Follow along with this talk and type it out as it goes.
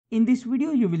In this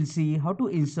video, you will see how to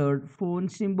insert phone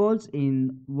symbols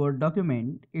in Word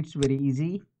document. It's very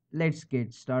easy. Let's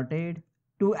get started.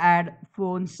 To add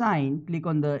phone sign, click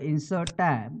on the Insert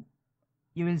tab.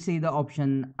 You will see the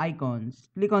option Icons.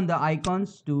 Click on the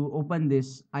icons to open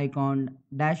this icon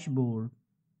dashboard.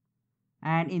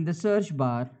 And in the search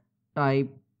bar,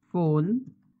 type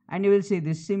phone and you will see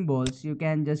these symbols. You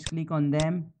can just click on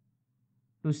them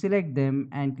to select them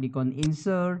and click on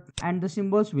insert and the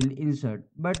symbols will insert,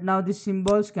 but now these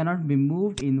symbols cannot be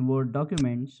moved in Word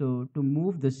document. So to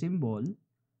move the symbol,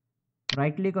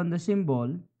 right click on the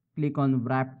symbol, click on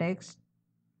wrap text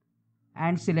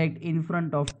and select in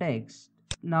front of text.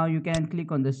 Now you can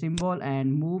click on the symbol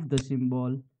and move the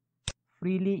symbol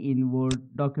freely in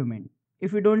Word document.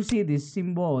 If you don't see these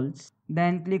symbols,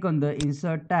 then click on the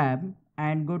insert tab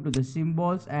and go to the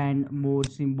symbols and more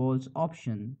symbols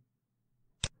option.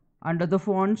 Under the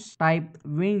fonts, type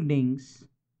wingdings.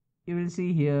 You will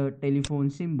see here telephone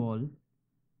symbol.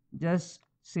 Just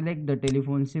select the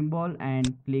telephone symbol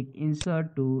and click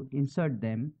insert to insert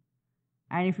them.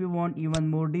 And if you want even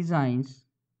more designs,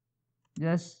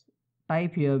 just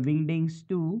type here wingdings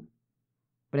 2,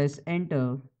 press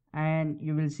enter and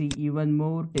you will see even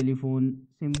more telephone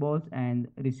symbols and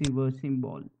receiver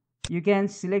symbol. You can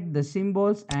select the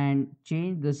symbols and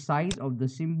change the size of the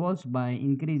symbols by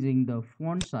increasing the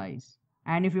font size.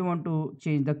 And if you want to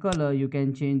change the color, you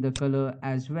can change the color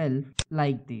as well,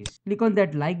 like this. Click on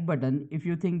that like button if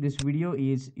you think this video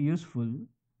is useful.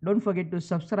 Don't forget to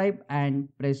subscribe and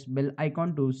press bell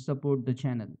icon to support the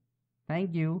channel.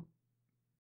 Thank you.